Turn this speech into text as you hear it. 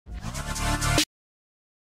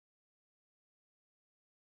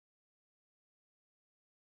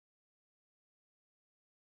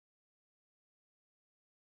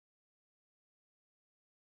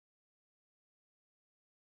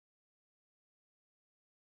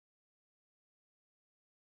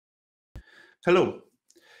Hello.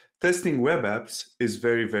 Testing web apps is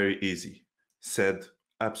very, very easy, said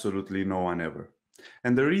absolutely no one ever.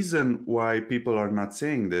 And the reason why people are not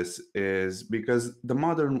saying this is because the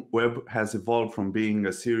modern web has evolved from being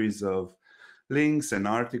a series of links and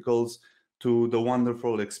articles to the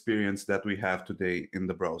wonderful experience that we have today in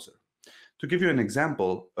the browser. To give you an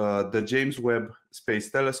example, the James Webb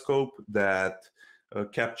Space Telescope that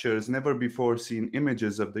captures never before seen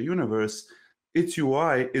images of the universe, its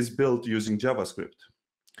UI is built using JavaScript.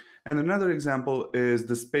 And another example is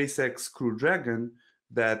the SpaceX Crew Dragon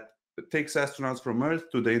that takes astronauts from Earth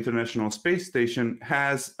to the International Space Station,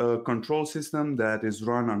 has a control system that is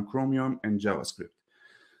run on Chromium and JavaScript.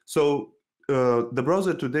 So the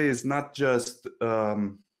browser today is not just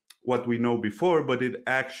what we know before, but it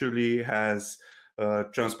actually has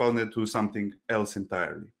transpounded to something else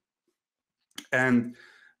entirely. And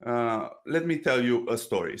let me tell you a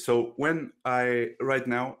story. So right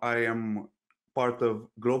now I am part of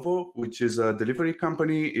Glovo, which is a delivery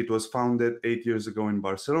company. It was founded 8 years ago in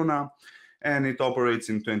Barcelona, and it operates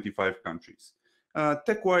in 25 countries.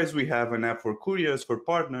 Tech-wise, we have an app for couriers, for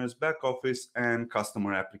partners, back office, and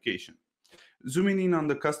customer application. Zooming in on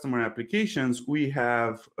the customer applications, we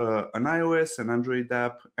have an iOS, an Android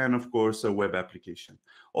app, and of course, a web application.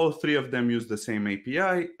 All three of them use the same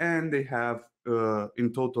API, and they have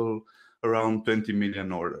in total around 20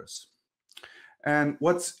 million orders. And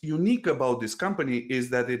what's unique about this company is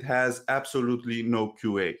that it has absolutely no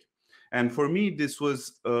QA. And for me, this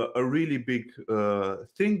was a really big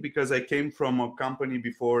thing, because I came from a company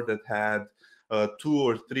before that had 2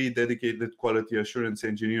 or 3 dedicated quality assurance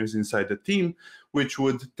engineers inside the team, which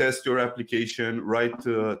would test your application, write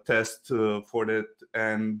a test for it,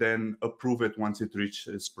 and then approve it once it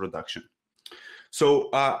reaches production. So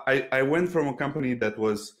I went from a company that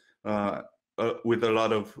was with a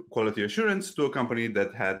lot of quality assurance to a company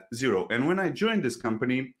that had 0. And when I joined this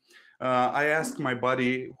company, I asked my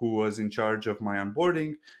buddy who was in charge of my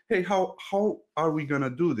onboarding, hey, how are we going to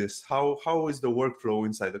do this? How is the workflow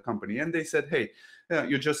inside the company? And they said, hey,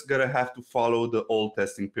 you're just going to have to follow the old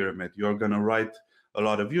testing pyramid. You're going to write a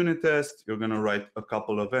lot of unit tests. You're going to write a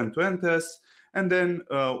couple of end-to-end tests. And then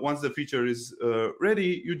once the feature is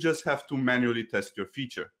ready, you just have to manually test your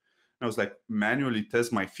feature. And I was like, manually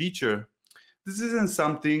test my feature? This isn't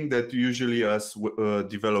something that usually us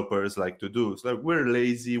developers like to do. It's like, we're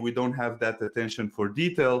lazy. We don't have that attention for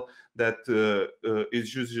detail that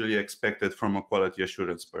is usually expected from a quality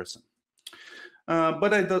assurance person.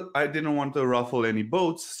 But I didn't want to ruffle any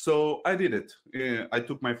boats, so I did it. I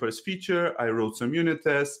took my first feature. I wrote some unit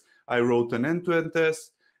tests. I wrote an end-to-end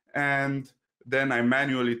test. And then I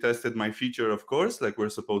manually tested my feature, of course, like we're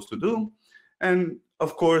supposed to do. And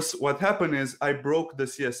of course, what happened is I broke the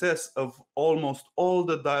CSS of almost all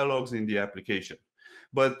the dialogues in the application.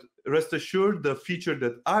 But rest assured, the feature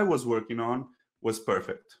that I was working on was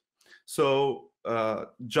perfect. So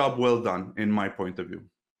job well done, in my point of view.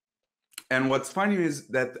 And what's funny is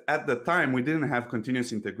that at the time, we didn't have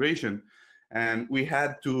continuous integration, and we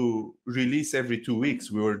had to release every 2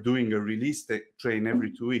 weeks. We were doing a release train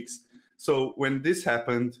every 2 weeks. So when this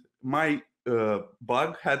happened, my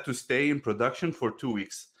bug had to stay in production for 2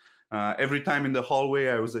 weeks. Every time in the hallway,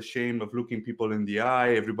 I was ashamed of looking people in the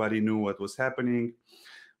eye. Everybody knew what was happening.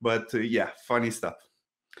 But yeah, funny stuff.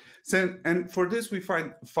 So, and for this, we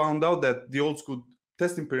found out that the old school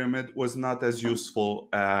testing pyramid was not as useful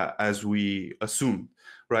as we assumed,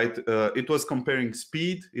 right? It was comparing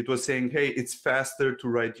speed. It was saying, hey, it's faster to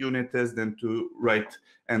write unit tests than to write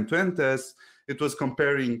end-to-end tests. It was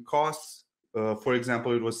comparing costs. For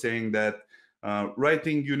example, it was saying that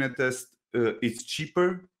writing unit tests is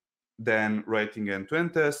cheaper than writing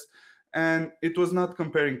end-to-end tests. And it was not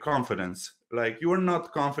comparing confidence. Like, you are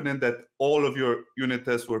not confident that all of your unit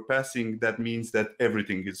tests were passing. That means that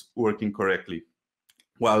everything is working correctly.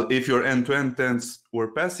 While if your end-to-end tests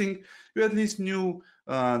were passing, you at least knew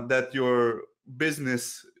that your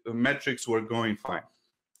business metrics were going fine.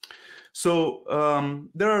 So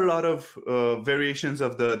there are a lot of variations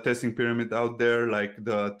of the testing pyramid out there, like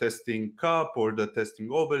the testing cup or the testing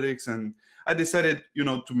obelix. And I decided,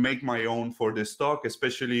 to make my own for this talk,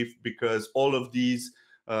 especially because all of these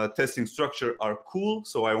testing structure are cool.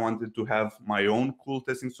 So I wanted to have my own cool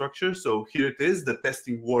testing structure. So here it is, the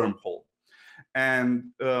testing wormhole.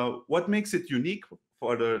 And what makes it unique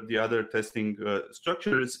for the other testing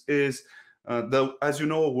structures is, as you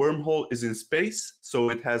know, a wormhole is in space, so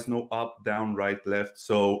it has no up, down, right, left.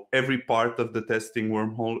 So every part of the testing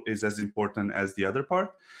wormhole is as important as the other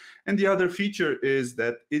part. And the other feature is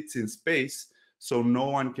that it's in space, so no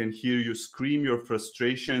one can hear you scream your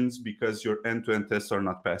frustrations because your end-to-end tests are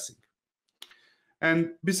not passing.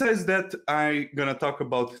 And besides that, I'm going to talk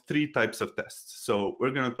about 3 types of tests. So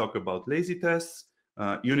we're going to talk about lazy tests,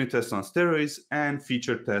 unit tests on steroids, and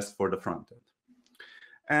feature tests for the front end.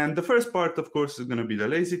 And the first part, of course, is going to be the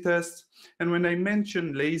lazy test. And when I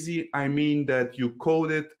mention lazy, I mean that you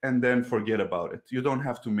code it and then forget about it. You don't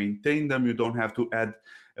have to maintain them. You don't have to add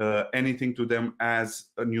anything to them as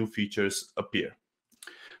new features appear.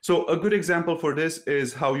 So a good example for this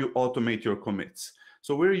is how you automate your commits.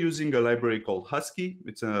 So we're using a library called Husky.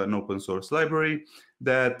 It's an open source library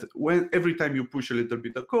that every time you push a little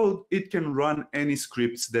bit of code, it can run any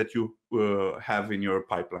scripts that you have in your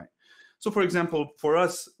pipeline. So for example, for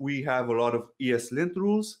us, we have a lot of ESLint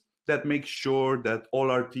rules that make sure that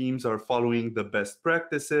all our teams are following the best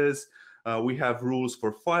practices. We have rules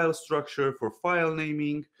for file structure, for file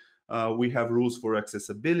naming. We have rules for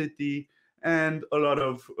accessibility, and a lot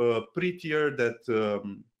of prettier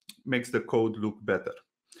that makes the code look better.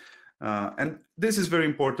 And this is very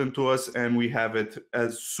important to us, and we have it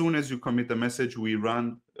as soon as you commit a message, we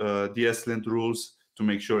run the ESLint rules to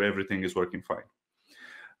make sure everything is working fine.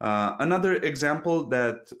 Another example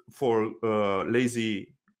that for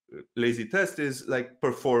lazy test is like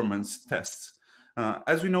performance tests.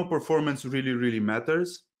 As we know, performance really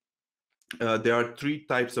matters. There are 3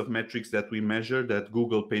 types of metrics that we measure that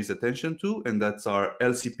Google pays attention to, and that's our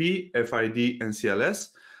LCP, FID, and CLS,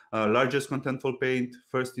 largest contentful paint,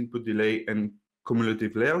 first input delay, and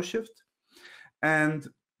cumulative layout shift. And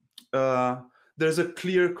there's a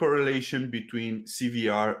clear correlation between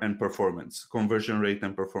CVR and performance, conversion rate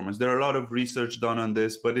and performance. There are a lot of research done on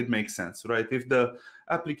this, but it makes sense, right? If the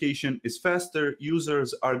application is faster,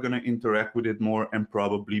 users are going to interact with it more and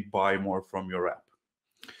probably buy more from your app.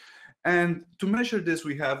 And to measure this,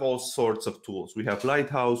 we have all sorts of tools. We have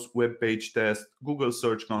Lighthouse, web page test, Google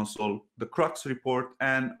Search Console, the Crux report,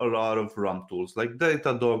 and a lot of RUM tools like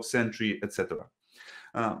Datadog, Sentry, etc.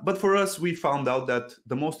 But for us, we found out that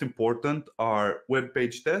the most important are web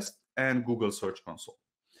page test and Google Search Console.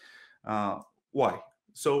 Why?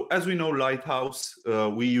 So as we know, Lighthouse,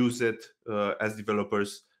 we use it as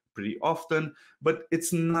developers pretty often, but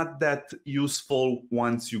it's not that useful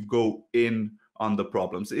once you go in on the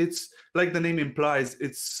problems. It's like the name implies,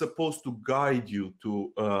 it's supposed to guide you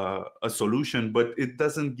to a solution, but it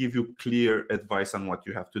doesn't give you clear advice on what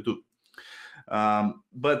you have to do.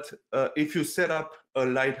 But if you set up a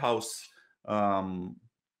Lighthouse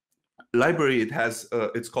library, it has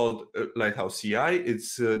it's called Lighthouse CI.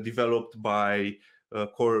 It's developed by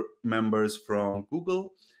core members from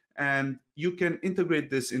Google, and you can integrate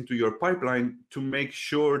this into your pipeline to make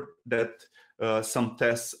sure that some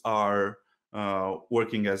tests are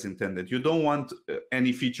working as intended. You don't want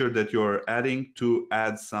any feature that you're adding to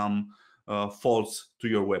add some faults to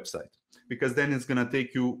your website, because then it's going to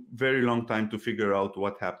take you very long time to figure out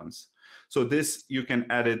what happens. So this, you can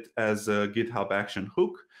add it as a GitHub action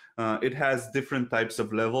hook. It has different types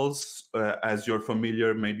of levels. As you're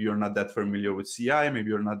familiar, maybe you're not that familiar with CI, maybe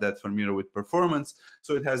you're not that familiar with performance.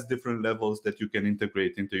 So it has different levels that you can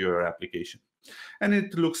integrate into your application. And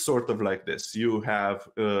it looks sort of like this. You have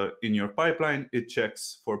in your pipeline, it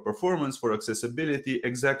checks for performance, for accessibility,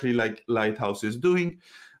 exactly like Lighthouse is doing.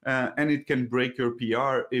 And it can break your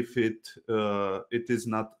PR if it is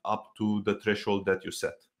not up to the threshold that you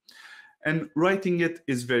set. And writing it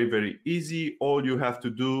is very easy. All you have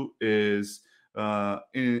to do is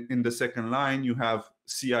in the second line, you have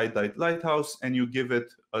ci.lighthouse, and you give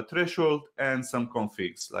it a threshold and some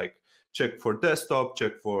configs like check for desktop,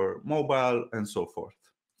 check for mobile, and so forth.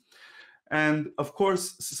 And of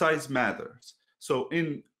course, size matters. So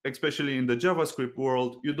especially in the JavaScript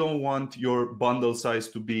world, you don't want your bundle size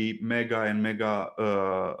to be mega and mega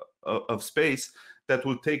of space. That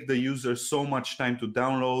will take the user so much time to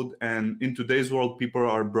download. And in today's world, people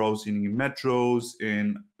are browsing in metros,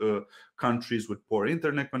 in countries with poor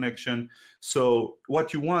internet connection. So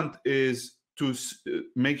what you want is to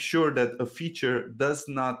make sure that a feature does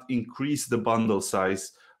not increase the bundle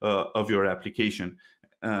size of your application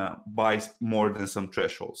by more than some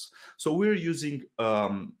thresholds. So we're using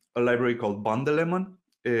a library called BundleLemon.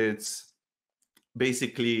 It's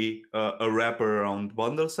basically a wrapper around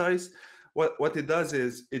bundle size. What it does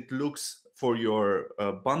is it looks for your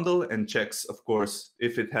bundle and checks, of course,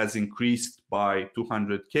 if it has increased by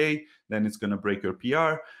 200K, then it's going to break your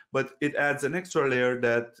PR. But it adds an extra layer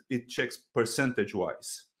that it checks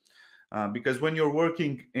percentage-wise. Because when you're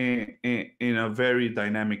working in a very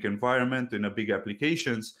dynamic environment, in a big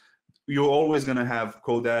applications, you're always going to have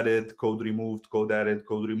code added, code removed, code added,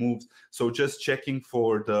 code removed. So just checking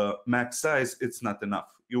for the max size, it's not enough.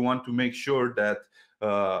 You want to make sure that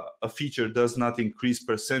a feature does not increase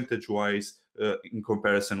percentage-wise in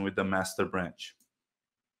comparison with the master branch.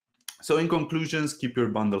 So in conclusions, keep your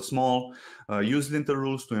bundle small, use linter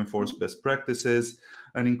rules to enforce best practices.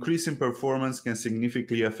 An increase in performance can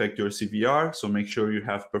significantly affect your CVR, so make sure you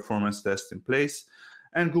have performance tests in place.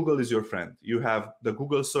 And Google is your friend. You have the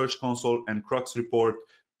Google Search Console and Crux report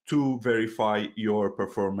to verify your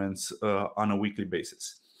performance on a weekly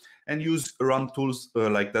basis. And use run tools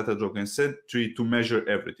like Datadog and Sentry to measure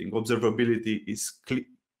everything. Observability is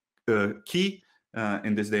key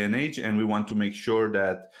in this day and age, and we want to make sure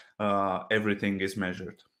that everything is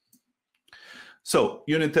measured. So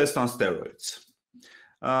unit tests on steroids.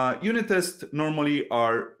 Unit tests normally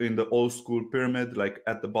are in the old school pyramid, like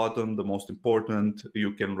at the bottom, the most important.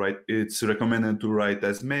 You can write, it's recommended to write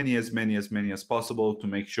as many as possible to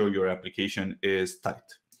make sure your application is tight.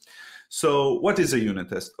 So what is a unit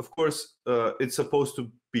test? Of course, it's supposed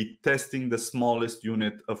to be testing the smallest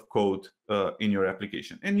unit of code in your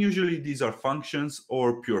application. And usually these are functions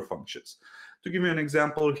or pure functions. To give you an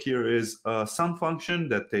example, here is a sum function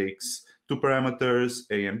that takes two parameters,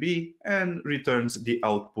 a and b, and returns the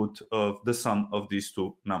output of the sum of these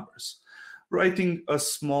two numbers. Writing a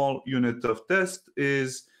small unit of test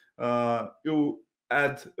is you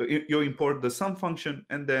import the sum function,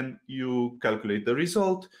 and then you calculate the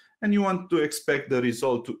result, and you want to expect the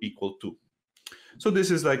result to equal 2. So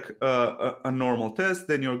this is like a normal test.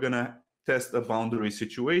 Then you're going to test a boundary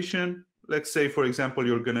situation. Let's say, for example,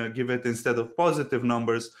 you're going to give it, instead of positive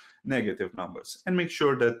numbers, negative numbers, and make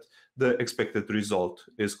sure that the expected result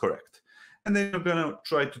is correct. And then you're going to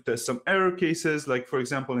try to test some error cases. Like, for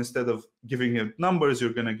example, instead of giving it numbers,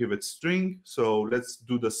 you're going to give it string. So let's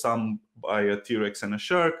do the sum by a T-Rex and a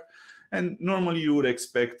shark. And normally you would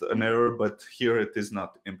expect an error, but here it is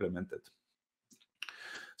not implemented.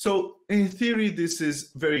 So in theory, this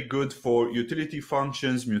is very good for utility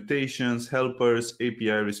functions, mutations, helpers,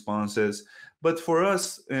 API responses. But for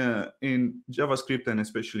us in JavaScript, and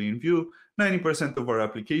especially in Vue, 90% of our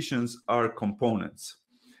applications are components.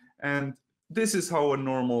 And this is how a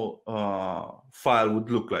normal file would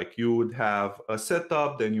look like. You would have a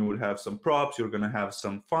setup, then you would have some props, you're going to have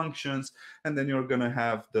some functions, and then you're going to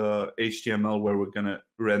have the HTML where we're going to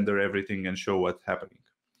render everything and show what's happening.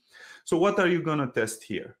 So what are you going to test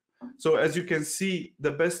here? So as you can see,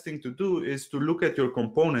 the best thing to do is to look at your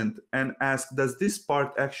component and ask, does this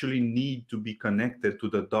part actually need to be connected to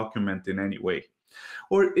the document in any way?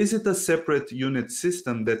 Or is it a separate unit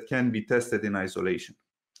system that can be tested in isolation?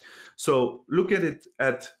 So look at it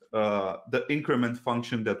at the increment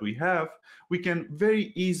function that we have. We can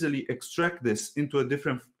very easily extract this into a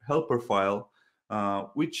different helper file,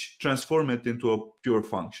 which transform it into a pure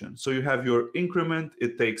function. So you have your increment,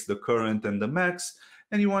 it takes the current and the max,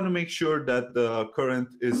 and you want to make sure that the current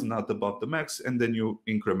is not above the max, and then you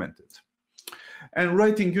increment it. And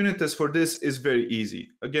writing unit tests for this is very easy.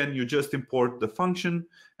 Again, you just import the function,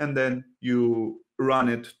 and then you run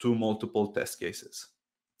it to multiple test cases.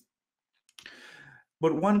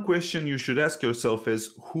 But one question you should ask yourself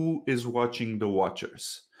is, who is watching the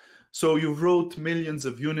watchers? So you've wrote millions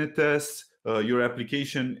of unit tests. Your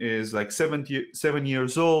application is like 7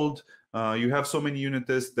 years old. You have so many unit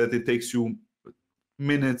tests that it takes you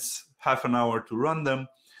minutes, half an hour to run them.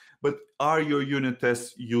 But are your unit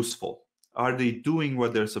tests useful? Are they doing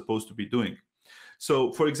what they're supposed to be doing?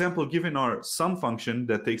 So for example, given our sum function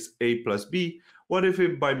that takes a plus b, what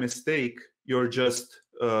if by mistake you're just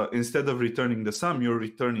instead of returning the sum, you're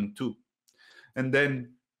returning 2. And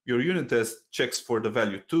then your unit test checks for the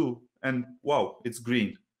value 2, and wow, it's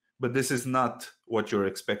green. But this is not what you're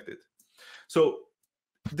expected. So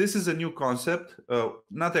this is a new concept,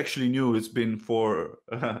 not actually new, it's been for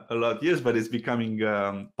a lot of years, but it's becoming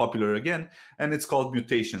popular again, and it's called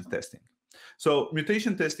mutation testing. So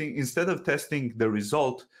mutation testing, instead of testing the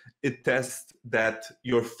result, it tests that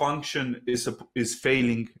your function is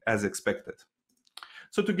failing as expected.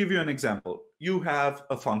 So to give you an example, you have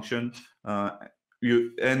a function, and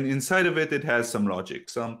inside of it, it has some logic,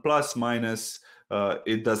 some plus, minus,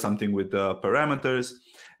 it does something with the parameters.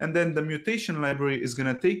 And then the mutation library is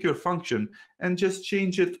going to take your function and just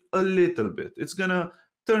change it a little bit. It's going to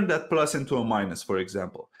turn that plus into a minus, for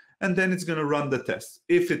example. And then it's going to run the test.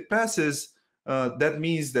 If it passes, that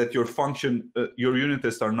means that your function, your unit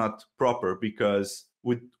tests are not proper, because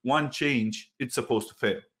with one change, it's supposed to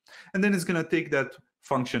fail. And then it's going to take that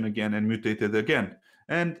function again and mutate it again.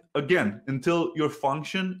 And again, until your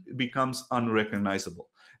function becomes unrecognizable.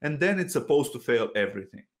 And then it's supposed to fail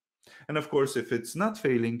everything. And of course, if it's not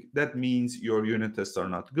failing, that means your unit tests are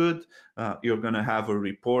not good. You're going to have a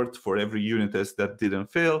report for every unit test that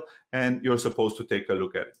didn't fail, and you're supposed to take a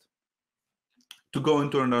look at it. To go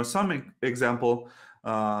into our sum example,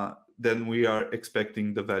 then we are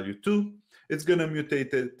expecting the value 2. It's going to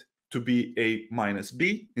mutate it to be a minus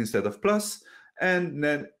b instead of plus, and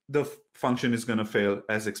then the function is going to fail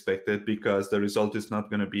as expected because the result is not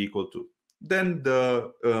going to be equal to. Then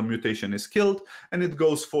the mutation is killed and it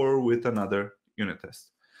goes forward with another unit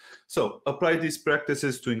test. So apply these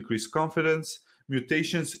practices to increase confidence.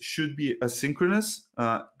 Mutations should be asynchronous.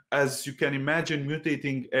 As you can imagine,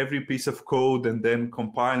 mutating every piece of code and then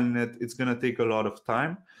compiling it, it's going to take a lot of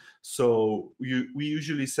time. So we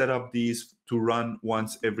usually set up these to run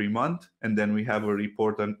once every month, and then we have a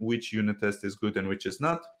report on which unit test is good and which is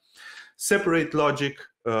not. Separate logic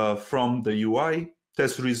from the UI,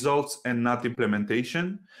 test results and not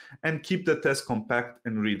implementation, and keep the test compact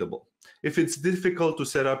and readable. If it's difficult to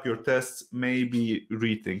set up your tests, maybe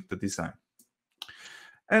rethink the design.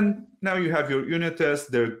 And now you have your unit tests.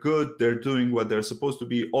 They're good. They're doing what they're supposed to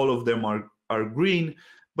be. All of them are green.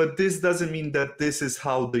 But this doesn't mean that this is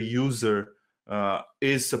how the user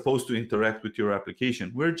is supposed to interact with your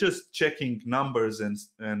application. We're just checking numbers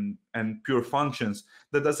and pure functions.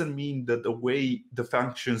 That doesn't mean that the way the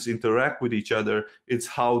functions interact with each other, it's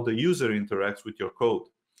how the user interacts with your code.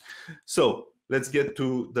 So let's get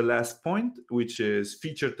to the last point, which is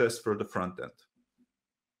feature tests for the front end.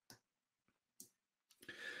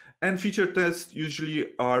 And feature tests usually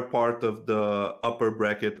are part of the upper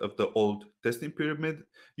bracket of the old testing pyramid.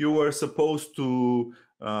 You were supposed to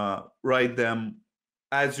write them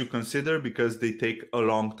as you consider because they take a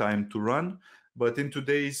long time to run. But in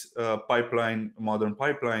today's modern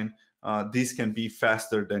pipeline, these can be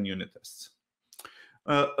faster than unit tests.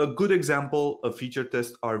 A good example of feature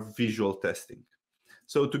tests are visual testing.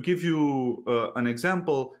 So to give you an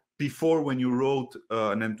example, before, when you wrote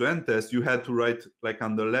an end-to-end test, you had to write, like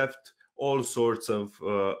on the left, all sorts of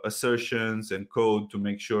assertions and code to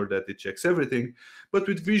make sure that it checks everything. But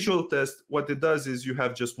with visual test, what it does is you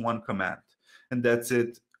have just one command, and that's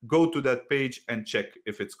it. Go to that page and check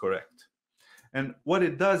if it's correct. And what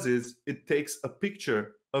it does is it takes a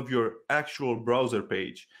picture of your actual browser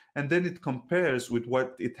page, and then it compares with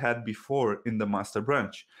what it had before in the master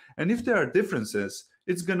branch. And if there are differences,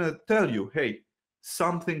 it's going to tell you, hey,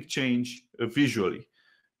 something changed visually.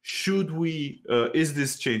 Should we, is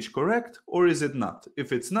this change correct or is it not?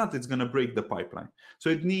 If it's not, it's going to break the pipeline. So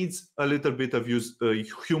it needs a little bit of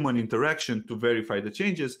human interaction to verify the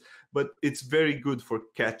changes, but it's very good for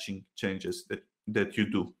catching changes that you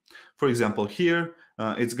do. For example, here,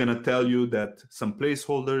 it's going to tell you that some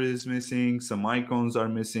placeholder is missing, some icons are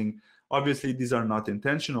missing. Obviously, these are not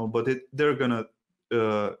intentional, but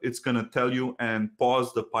it's going to tell you and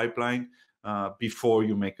pause the pipeline before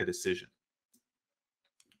you make a decision.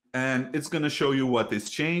 And it's going to show you what is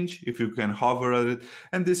changed if you can hover at it.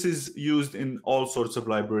 And this is used in all sorts of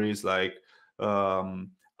libraries like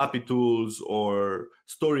API tools or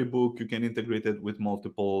Storybook. You can integrate it with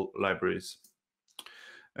multiple libraries.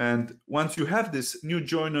 And once you have this, new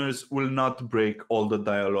joiners will not break all the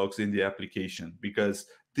dialogues in the application because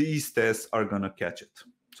these tests are going to catch it.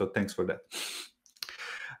 So thanks for that.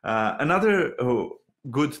 Another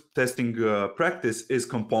good testing practice is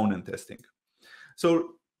component testing.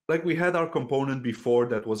 So like we had our component before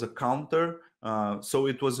that was a counter. So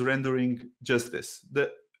it was rendering just this,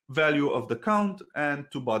 the value of the count and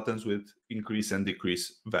two buttons with increase and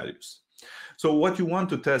decrease values. So what you want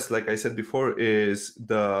to test, like I said before, is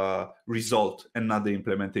the result and not the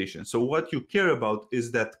implementation. So what you care about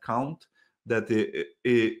is that count, that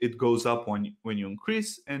it goes up when you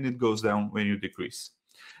increase and it goes down when you decrease.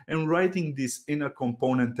 And writing this in a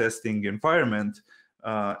component testing environment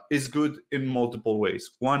is good in multiple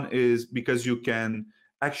ways. One is because you can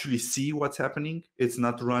actually see what's happening. It's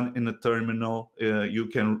not run in a terminal. You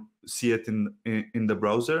can see it in the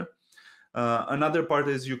browser. Another part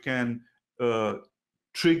is you can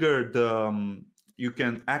trigger you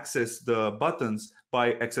can access the buttons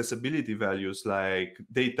by accessibility values like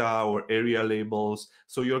data or area labels.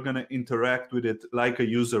 So you're going to interact with it like a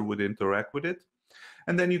user would interact with it.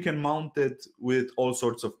 And then you can mount it with all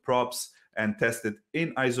sorts of props and test it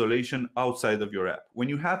in isolation outside of your app. When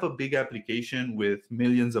you have a big application with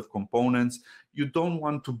millions of components, you don't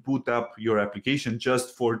want to boot up your application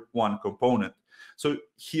just for one component. So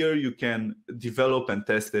here you can develop and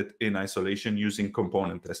test it in isolation using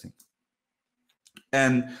component testing.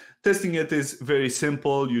 And testing it is very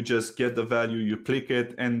simple. You just get the value, you click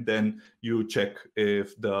it, and then you check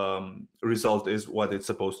if the result is what it's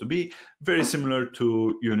supposed to be. Very similar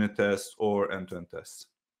to unit tests or end-to-end tests.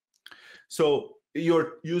 So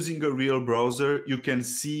you're using a real browser, you can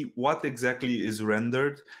see what exactly is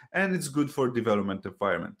rendered, and it's good for development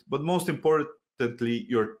environment. But most importantly,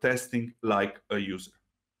 you're testing like a user.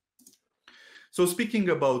 So speaking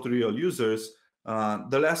about real users,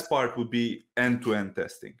 the last part would be end-to-end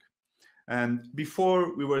testing. And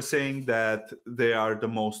before we were saying that they are the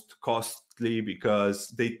most costly because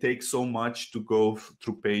they take so much to go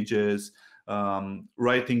through pages.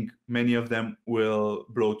 Writing many of them will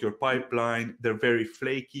bloat your pipeline. They're very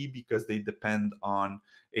flaky because they depend on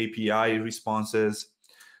API responses.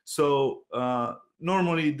 So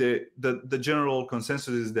normally the general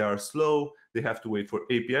consensus is they are slow. They have to wait for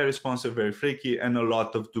API response, they're very flaky, and a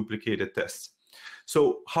lot of duplicated tests.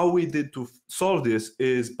 So how we did to solve this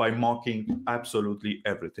is by mocking absolutely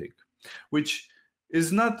everything, which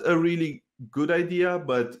is not a really good idea,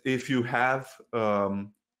 but if you have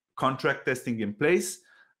contract testing in place,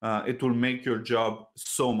 it will make your job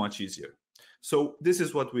so much easier. So this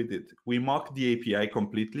is what we did. We mocked the API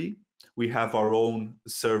completely. We have our own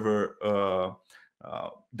server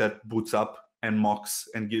that boots up and mocks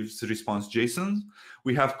and gives response JSON.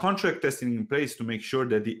 We have contract testing in place to make sure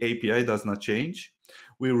that the API does not change.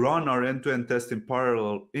 We run our end-to-end tests in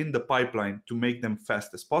parallel in the pipeline to make them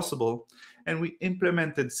fast as possible. And we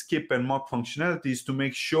implemented skip and mock functionalities to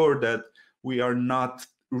make sure that we are not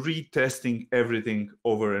retesting everything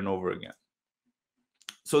over and over again.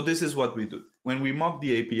 So this is what we do. When we mock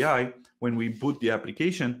the API, when we boot the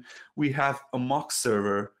application, we have a mock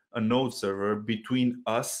server, a node server between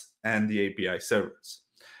us and the API servers.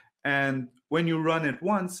 And when you run it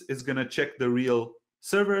once, it's going to check the real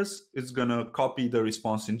servers, it's going to copy the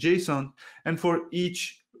response in JSON, and for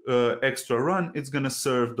each extra run, it's going to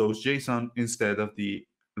serve those JSON instead of the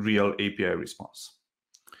real API response.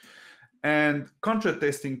 And contract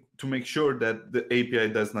testing to make sure that the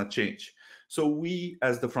API does not change. So we,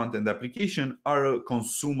 as the front-end application, are a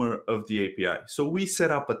consumer of the API. So we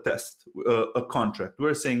set up a test, a contract.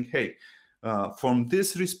 We're saying, hey, from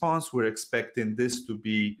this response, we're expecting this to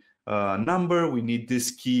be a number. We need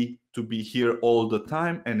this key to be here all the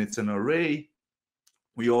time, and it's an array.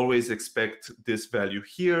 We always expect this value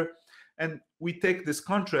here. And we take this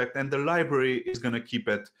contract, and the library is going to keep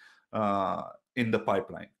it in the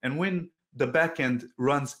pipeline. And when the backend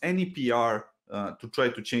runs any PR to try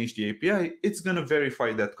to change the API, it's going to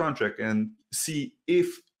verify that contract and see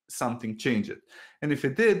if something changed. And if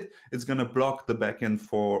it did, it's going to block the backend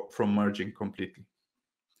from merging completely.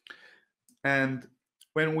 And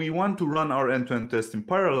when we want to run our end-to-end test in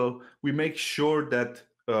parallel, we make sure that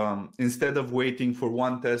instead of waiting for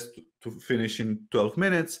one test to finish in 12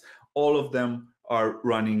 minutes, all of them are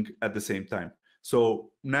running at the same time.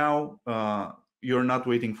 So now you're not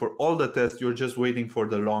waiting for all the tests, you're just waiting for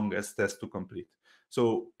the longest test to complete.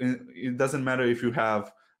 So it doesn't matter if you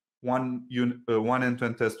have one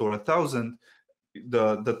end-to-end test or 1,000,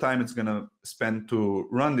 the time it's going to spend to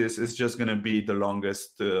run this is just going to be the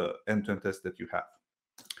longest end-to-end test that you have.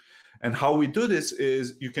 And how we do this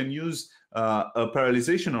is you can use a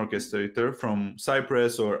parallelization orchestrator from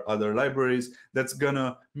Cypress or other libraries that's going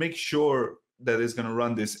to make sure that it's going to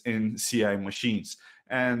run this in CI machines.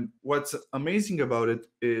 And what's amazing about it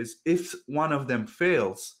is if one of them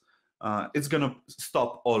fails, it's going to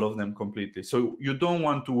stop all of them completely. So you don't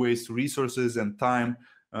want to waste resources and time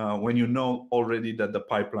when you know already that the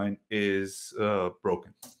pipeline is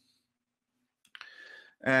broken.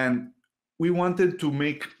 And we wanted to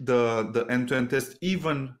make the end-to-end test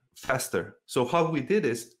even faster. So how we did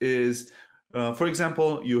this is, for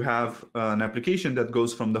example, you have an application that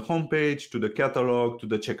goes from the home page to the catalog to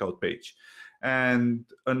the checkout page. And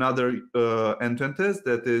another end-to-end test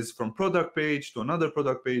that is from product page to another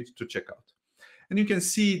product page to checkout. And you can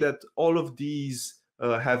see that all of these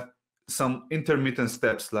have some intermittent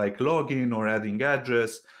steps like login or adding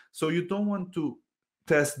address. So you don't want to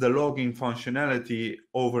test the login functionality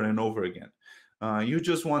over and over again. You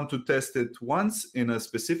just want to test it once in a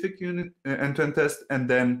specific unit end-to-end test and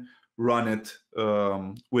then run it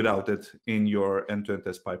without it in your end-to-end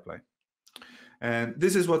test pipeline. And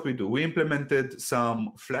this is what we do. We implemented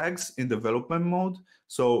some flags in development mode.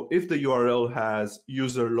 So if the URL has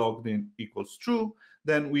user logged in equals true,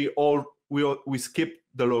 then we skip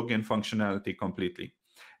the login functionality completely.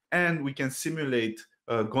 And we can simulate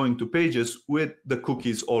going to pages with the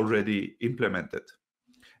cookies already implemented.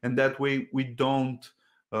 And that way we don't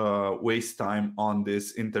waste time on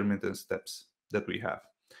these intermittent steps that we have.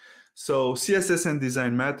 So CSS and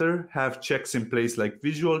design matter, have checks in place like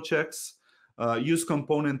visual checks. Use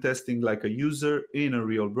component testing like a user in a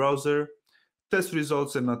real browser. Test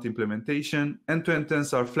results and not implementation. End-to-end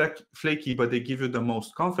tests are flaky, but they give you the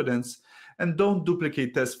most confidence. And don't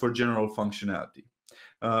duplicate tests for general functionality.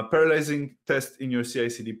 Parallelizing tests in your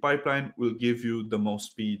CI/CD pipeline will give you the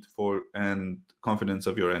most speed and confidence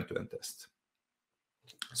of your end-to-end test.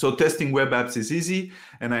 So testing web apps is easy,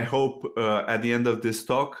 and I hope at the end of this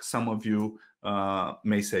talk, some of you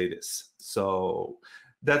may say this. So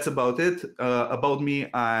That's about it. About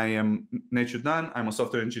me, I am Neciu. I'm a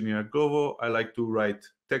software engineer at Glovo. I like to write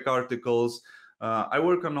tech articles. I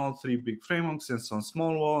work on all 3 big frameworks and some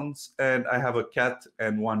small ones, and I have a cat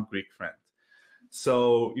and 1 Greek friend.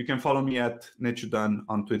 So you can follow me at Neciu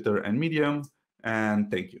on Twitter and Medium,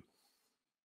 and thank you.